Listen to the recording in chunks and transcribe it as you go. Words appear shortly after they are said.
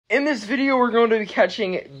In this video, we're going to be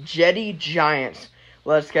catching Jetty Giants.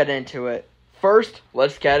 Let's get into it. First,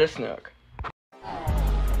 let's get a snook.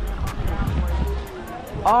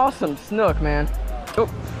 Awesome snook, man.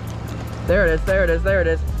 Oh, there it is, there it is, there it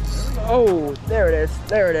is. Oh, there it is,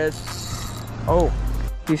 there it is. Oh,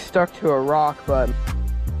 he's stuck to a rock, but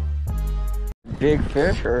big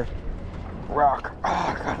fish or rock? Oh,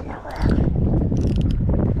 I got him in a rock.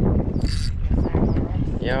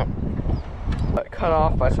 Yep. But cut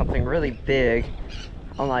off by something really big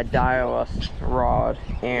on my dial-us rod,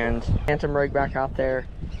 and phantom rig back out there.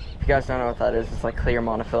 If you guys don't know what that is, it's like clear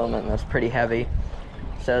monofilament and that's pretty heavy.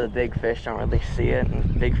 So the big fish don't really see it,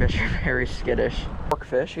 and big fish are very skittish. Pork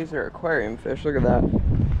fish, these are aquarium fish, look at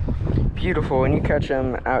that. Beautiful, and you catch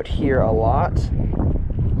them out here a lot.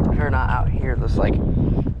 Or not out here, just like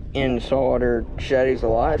in saltwater jetties a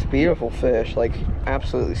lot. It's beautiful fish, like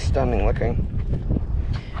absolutely stunning looking.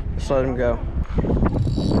 Just let him go.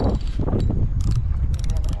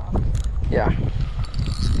 Yeah.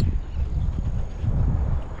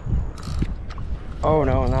 Oh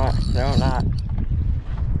no, not. No, not.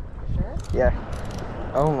 Sure?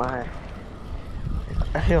 Yeah. Oh my.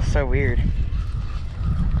 I feel so weird.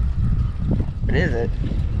 What is it?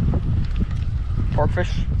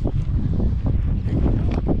 Porkfish?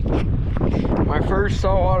 My first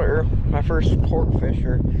saltwater, my first pork fish,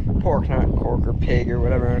 or pork, not cork or pig or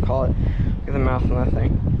whatever you want to call it. Look at the mouth on that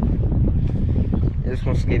thing. It just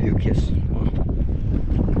wants to give you a kiss.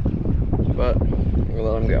 But we'll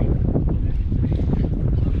let him go.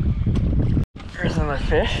 There's another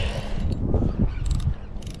fish.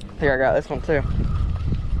 I think I got this one too.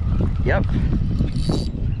 Yep.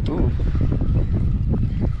 Ooh.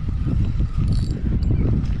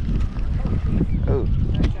 Ooh.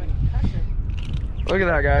 Look at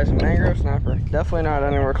that, guys. A mangrove snapper. Definitely not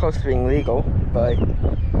anywhere close to being legal, but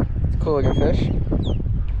it's a cool looking fish.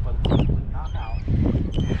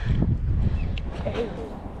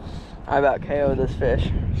 I about KO'd this fish,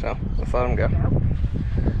 so let's let him go.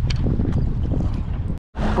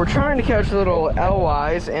 We're trying to catch little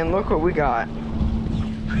LYs, and look what we got.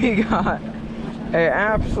 We got an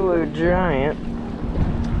absolute giant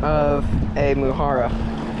of a muhara.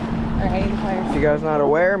 If you guys are not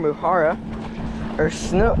aware, muhara are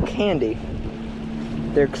snook candy.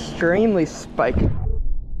 They're extremely spiky.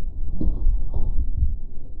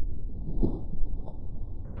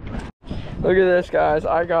 Look at this, guys.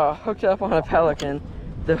 I got hooked up on a pelican.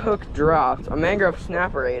 The hook dropped. A mangrove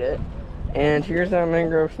snapper ate it. And here's that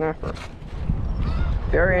mangrove snapper.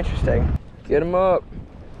 Very interesting. Get him up.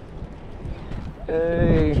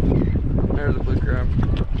 Hey. There's a blue crab.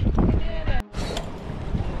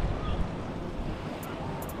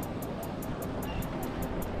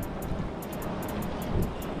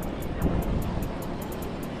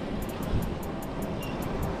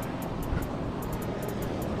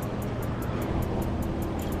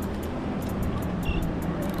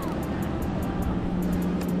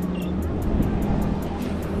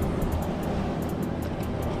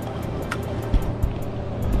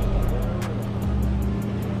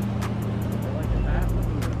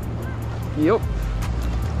 Yep.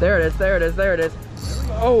 There it is, there it is, there it is.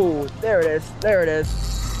 Oh, there it is, there it is.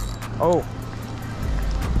 Oh.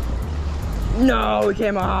 No, it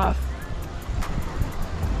came off.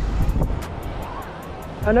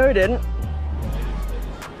 I know he didn't.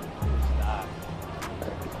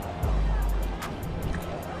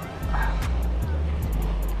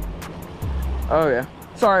 Oh yeah.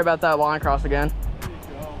 Sorry about that line cross again.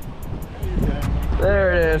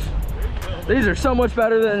 There it is. These are so much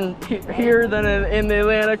better than here than in the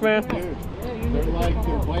Atlantic, man. Dude, they're like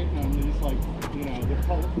white on these, like, you know, they're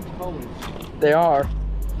colors. They are.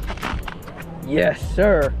 Yes,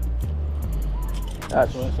 sir.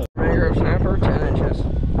 That's mangrove snapper, 10 inches.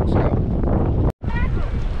 Let's go.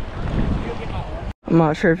 I'm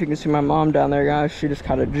not sure if you can see my mom down there, guys. She just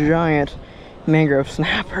caught a giant mangrove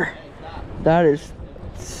snapper. That is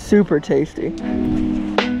super tasty.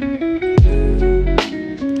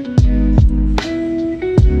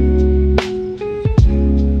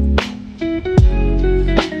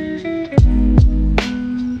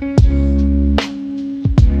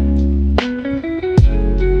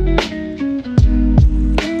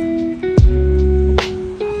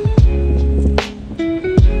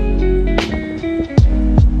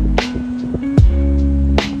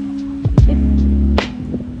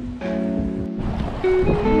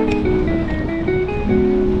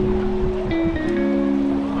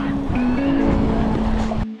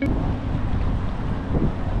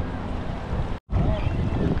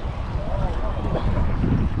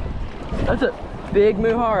 That's a big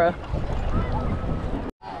muhara.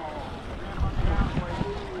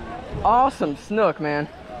 Awesome snook, man.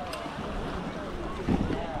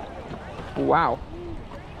 Wow.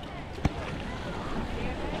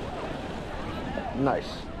 Nice.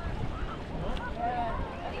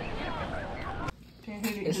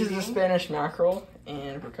 This is the Spanish mackerel,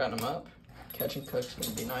 and we're cutting them up. Catch and cook's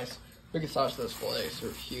gonna be nice. We can sauce those fillets,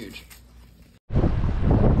 they're huge.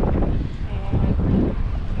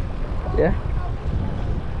 Yeah.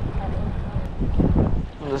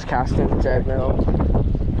 I'm just casting the jag mill.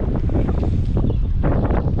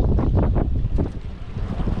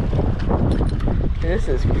 This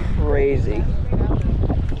is crazy.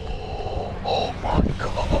 Oh my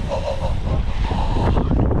god.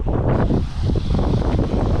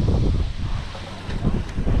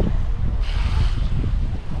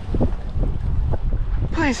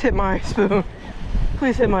 Please hit my spoon.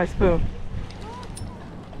 Please hit my spoon.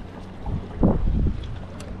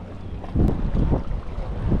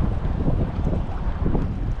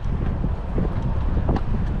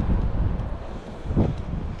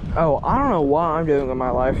 Oh, I don't know what I'm doing with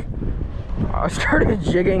my life. I started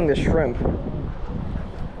jigging the shrimp.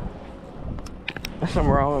 There's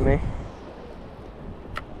something wrong with me.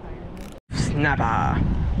 Snapper.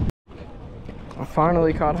 I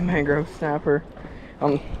finally caught a mangrove snapper.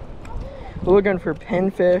 I'm looking for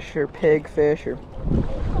pinfish or pigfish or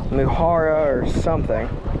muhara or something.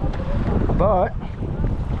 But,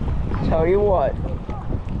 tell you what.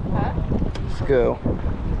 Huh? Let's go.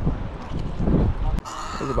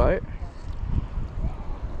 There's a bite.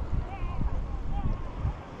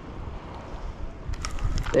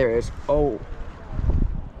 There it is. Oh.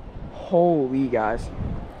 Holy guys.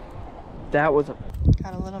 That was a...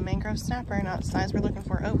 Got a little mangrove snapper, not the size we're looking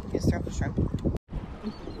for. Oh, just throw up the shrimp.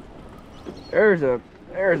 There's a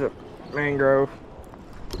mangrove.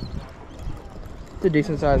 It's a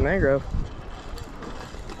decent sized mangrove.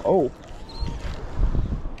 Oh.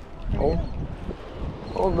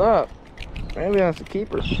 Hold up. Maybe that's a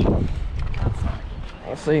keeper.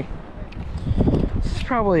 We'll see. This is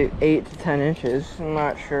probably 8 to 10 inches. I'm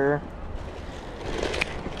not sure.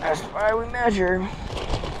 That's why we measure.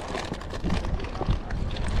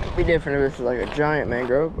 It'd be different if this was like a giant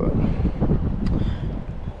mangrove, but.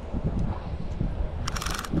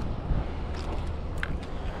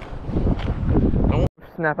 Don't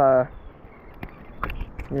snap a.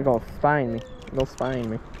 You're gonna spine me. You'll spine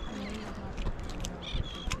me.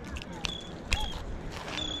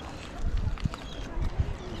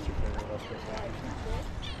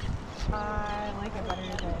 I like it better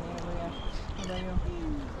than Amelia. What about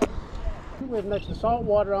you? You live next to salt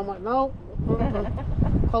water. I'm like, no.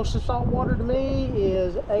 Closest salt water to me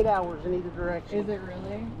is 8 hours in either direction. Is it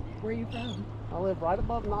really? Where are you from? I live right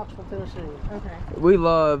above Knoxville, Tennessee. Okay. We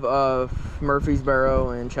love Murfreesboro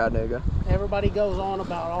and Chattanooga. Everybody goes on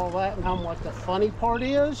about all that, and I'm like, the funny part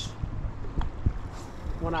is,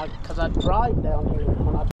 because I drive down here,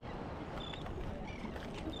 when I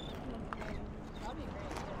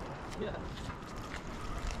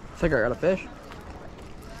I think I got a fish.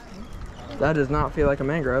 That does not feel like a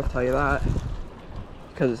mangrove, tell you that.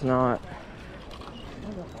 Because it's not.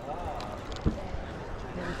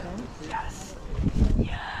 Yes. Yes.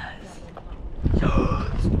 Yes.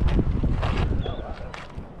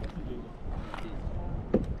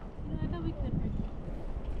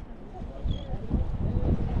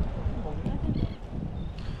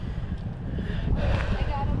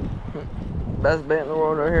 Best bait in the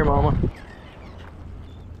world right here, mama.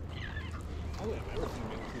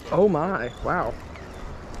 Oh my, wow.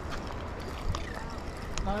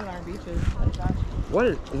 Not on our beaches like that. What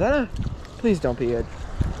is that a, please don't be it.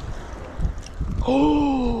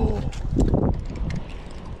 Oh!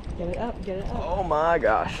 Get it up, get it up. Oh my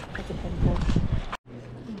gosh. That's a pinfish.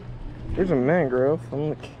 There's a mangrove.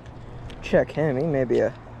 I'm gonna check him, he may be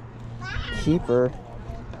a keeper.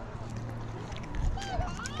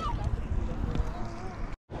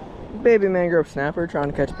 Baby mangrove snapper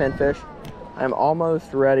trying to catch pinfish. I'm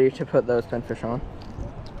almost ready to put those pinfish on.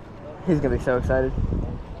 He's gonna be so excited.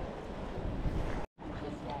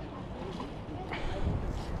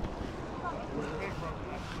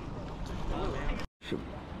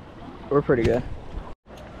 We're pretty good.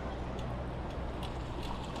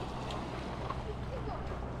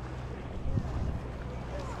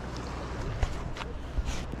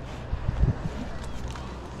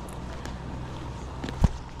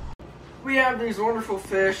 We have these wonderful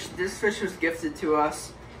fish. This fish was gifted to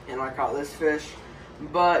us, and I caught this fish.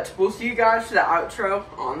 But we'll see you guys for the outro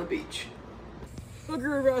on the beach. Look,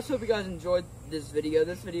 guys, hope you guys enjoyed this video.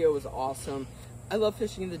 This video was awesome. I love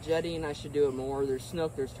fishing in the jetty, and I should do it more. There's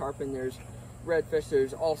snook, there's tarpon, there's redfish,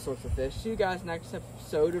 there's all sorts of fish. See you guys next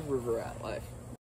episode of River Rat Life.